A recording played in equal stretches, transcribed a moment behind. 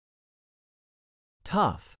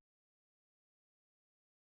Tough.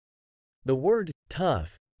 The word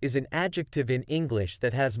tough is an adjective in English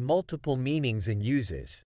that has multiple meanings and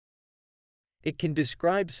uses. It can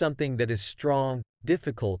describe something that is strong,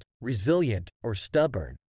 difficult, resilient, or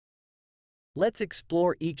stubborn. Let's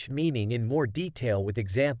explore each meaning in more detail with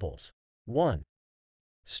examples. 1.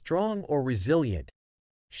 Strong or resilient.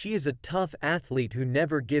 She is a tough athlete who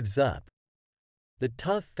never gives up. The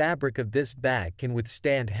tough fabric of this bag can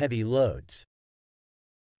withstand heavy loads.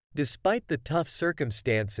 Despite the tough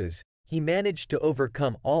circumstances, he managed to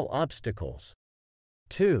overcome all obstacles.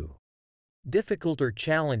 2. Difficult or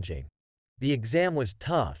challenging. The exam was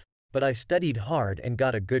tough, but I studied hard and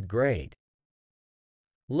got a good grade.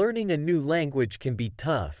 Learning a new language can be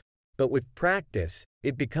tough, but with practice,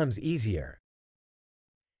 it becomes easier.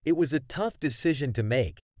 It was a tough decision to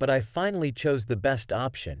make, but I finally chose the best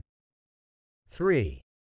option. 3.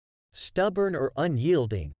 Stubborn or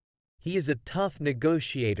unyielding. He is a tough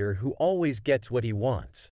negotiator who always gets what he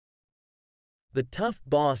wants. The tough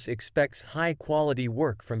boss expects high-quality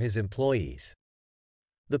work from his employees.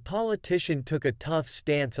 The politician took a tough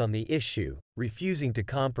stance on the issue, refusing to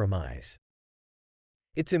compromise.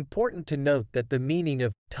 It's important to note that the meaning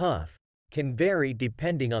of tough can vary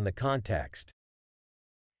depending on the context.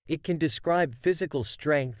 It can describe physical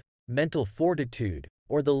strength, mental fortitude,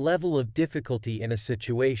 or the level of difficulty in a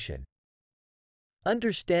situation.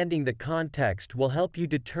 Understanding the context will help you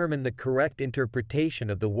determine the correct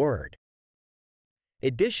interpretation of the word.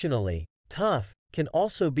 Additionally, tough can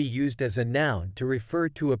also be used as a noun to refer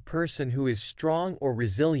to a person who is strong or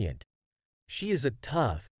resilient. She is a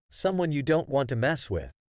tough, someone you don't want to mess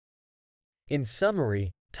with. In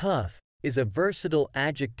summary, tough is a versatile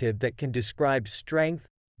adjective that can describe strength,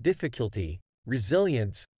 difficulty,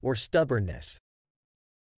 resilience, or stubbornness.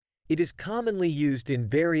 It is commonly used in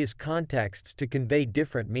various contexts to convey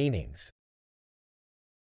different meanings.